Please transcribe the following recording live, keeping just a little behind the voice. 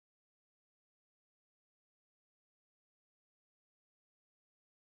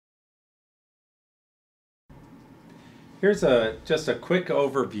Here's just a quick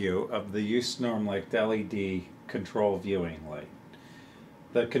overview of the use Normlicht LED control viewing light.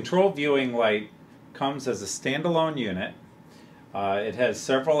 The control viewing light comes as a standalone unit. It has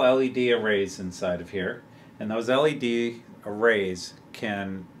several LED arrays inside of here, and those LED arrays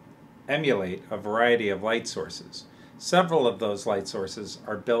can emulate a variety of light sources. Several of those light sources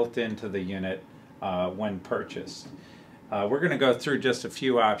are built into the unit when purchased. We're going to go through just a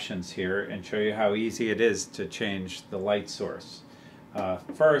few options here and show you how easy it is to change the light source.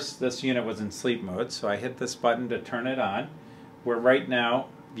 First, this unit was in sleep mode, so I hit this button to turn it on. We're right now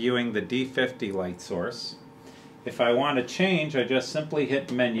viewing the D50 light source. If I want to change, I just simply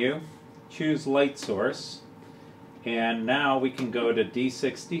hit Menu, choose Light Source, and now we can go to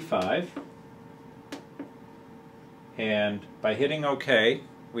D65. And by hitting OK,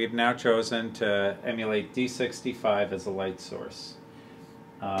 we've now chosen to emulate D65 as a light source.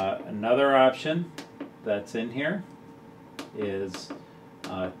 Another option that's in here is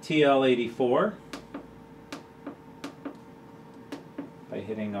TL84. By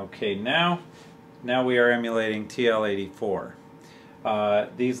hitting OK now we are emulating TL84.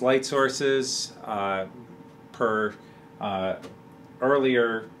 These light sources, per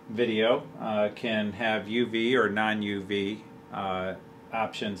earlier video, can have UV or non-UV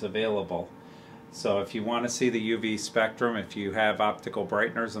options available. So if you want to see the UV spectrum, if you have optical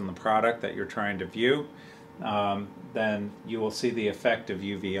brighteners in the product that you're trying to view, then you will see the effect of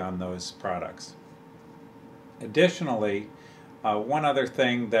UV on those products. Additionally, one other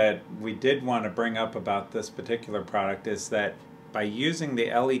thing that we did want to bring up about this particular product is that by using the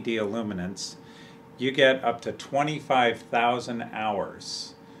LED illuminance, you get up to 25,000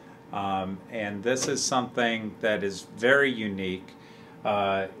 hours. And this is something that is very unique.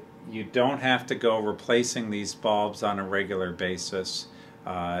 You don't have to go replacing these bulbs on a regular basis,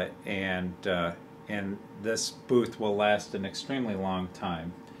 and this booth will last an extremely long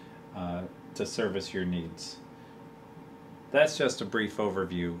time to service your needs. That's just a brief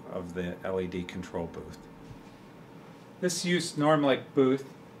overview of the LED control booth. This use Normlicht booth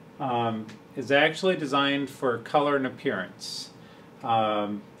is actually designed for color and appearance,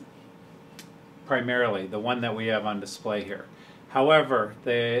 primarily, the one that we have on display here. However,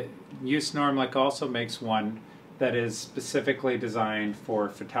 the use Normlicht also makes one that is specifically designed for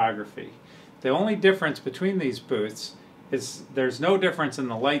photography. The only difference between these booths is there's no difference in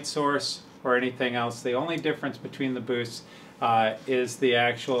the light source or anything else. The only difference between the booths is the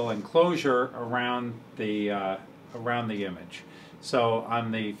actual enclosure around the image. So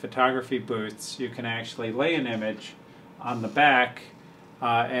on the photography booths, you can actually lay an image on the back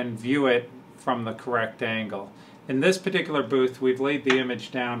and view it from the correct angle. In this particular booth, we've laid the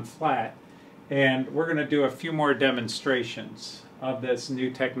image down flat, and we're going to do a few more demonstrations of this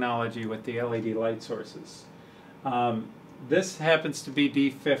new technology with the LED light sources. This happens to be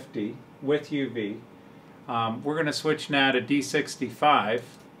D50 with UV. We're going to switch now to D65,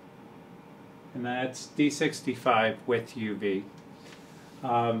 and that's D65 with UV.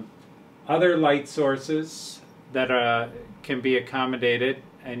 Other light sources that can be accommodated,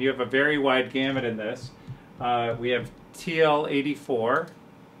 and you have a very wide gamut in this. We have TL84.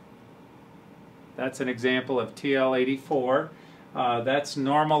 That's an example of TL84. That's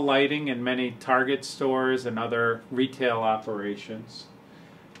normal lighting in many Target stores and other retail operations.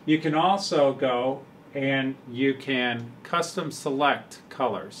 You can also go and you can custom select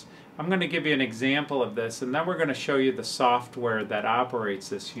colors. I'm going to give you an example of this, and then we're going to show you the software that operates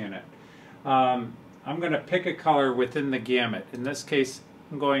this unit. I'm going to pick a color within the gamut. In this case,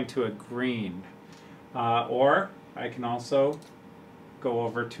 I'm going to a green. Or I can also go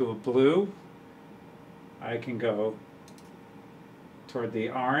over to a blue. I can go toward the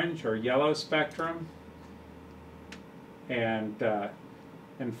orange or yellow spectrum. And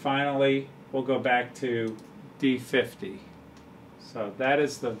finally, we'll go back to D50. So that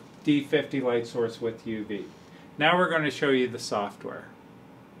is the D50 light source with UV. Now we're going to show you the software.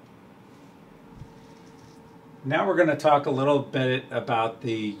 Now we're going to talk a little bit about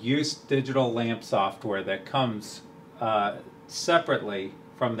the use digital lamp software that comes separately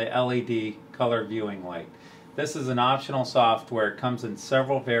from the LED color viewing light. This is an optional software. It comes in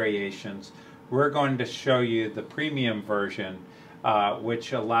several variations. We're going to show you the premium version,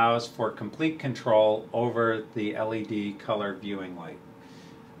 which allows for complete control over the LED color viewing light.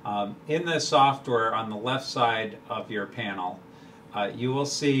 In this software, on the left side of your panel, you will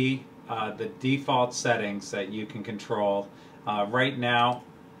see the default settings that you can control. Right now,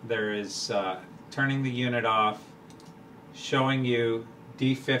 there is turning the unit off, showing you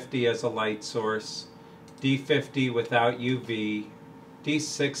D50 as a light source, D50 without UV,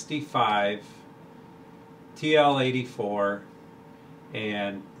 D65, TL84,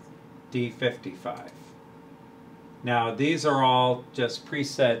 and D55. Now these are all just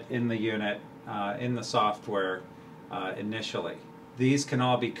preset in the unit, in the software initially. These can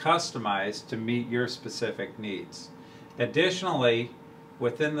all be customized to meet your specific needs. Additionally,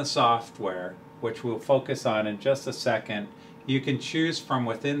 within the software, which we'll focus on in just a second, you can choose from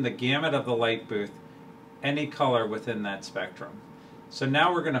within the gamut of the light booth any color within that spectrum. So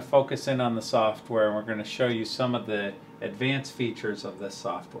now we're going to focus in on the software, and we're going to show you some of the advanced features of this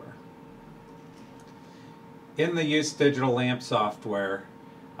software. In the Use Digital Lamp software,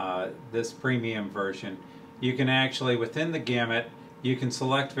 this premium version, you can actually, within the gamut, you can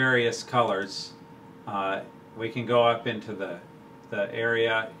select various colors. We can go up into the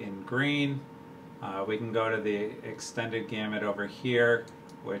area in green. We can go to the extended gamut over here,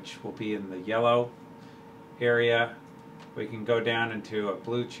 which will be in the yellow area. We can go down into a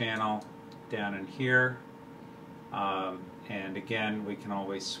blue channel down in here. And again, we can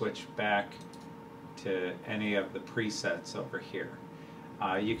always switch back to any of the presets over here.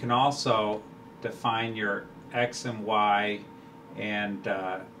 You can also define your X and Y and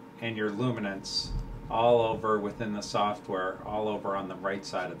your luminance all over within the software, all over on the right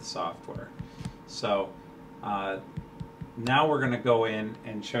side of the software. So now we're going to go in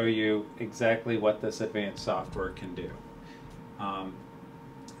and show you exactly what this advanced software can do.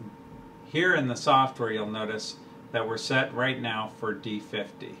 Here in the software, you'll notice that we're set right now for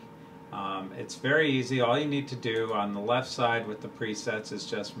D50. It's very easy. All you need to do on the left side with the presets is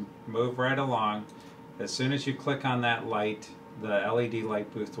just move right along. As soon as you click on that light, the LED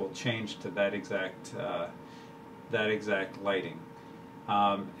light booth will change to that exact lighting.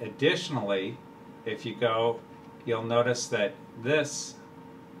 Additionally, if you go, you'll notice that this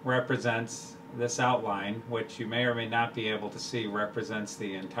represents this outline, which you may or may not be able to see, represents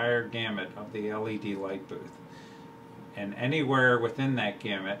the entire gamut of the LED light booth. And anywhere within that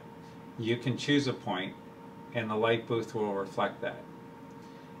gamut, you can choose a point, and the light booth will reflect that.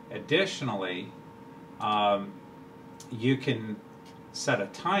 Additionally, you can set a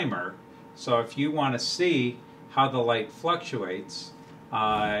timer, so if you want to see how the light fluctuates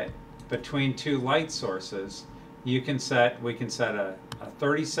between two light sources, we can set a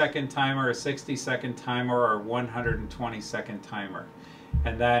 30-second timer, a 60-second timer, or a 120-second timer.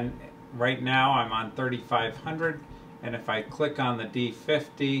 And then right now I'm on 3500, and if I click on the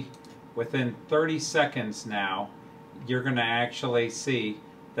D50, within 30 seconds now, you're going to actually see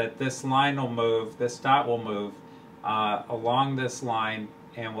that this line will move, this dot will move along this line,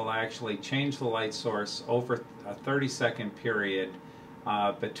 and will actually change the light source over a 30-second period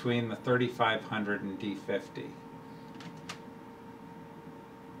between the 3500 and D50.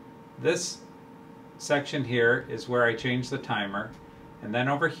 This section here is where I change the timer, and then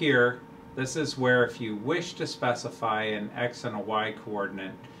over here, this is where if you wish to specify an X and a Y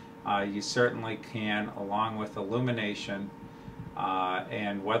coordinate, you certainly can, along with illumination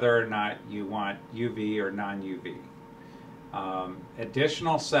and whether or not you want UV or non-UV.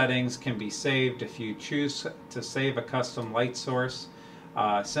 Additional settings can be saved if you choose to save a custom light source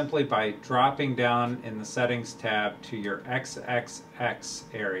simply by dropping down in the settings tab to your XXX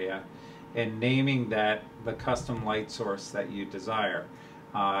area and naming that the custom light source that you desire.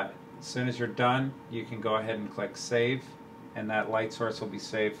 As soon as you're done, you can go ahead and click save, and that light source will be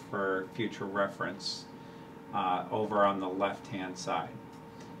saved for future reference over on the left hand side.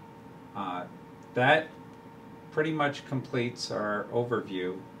 That pretty much completes our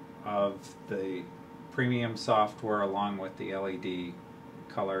overview of the premium software along with the LED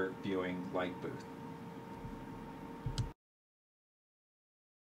color viewing light booth.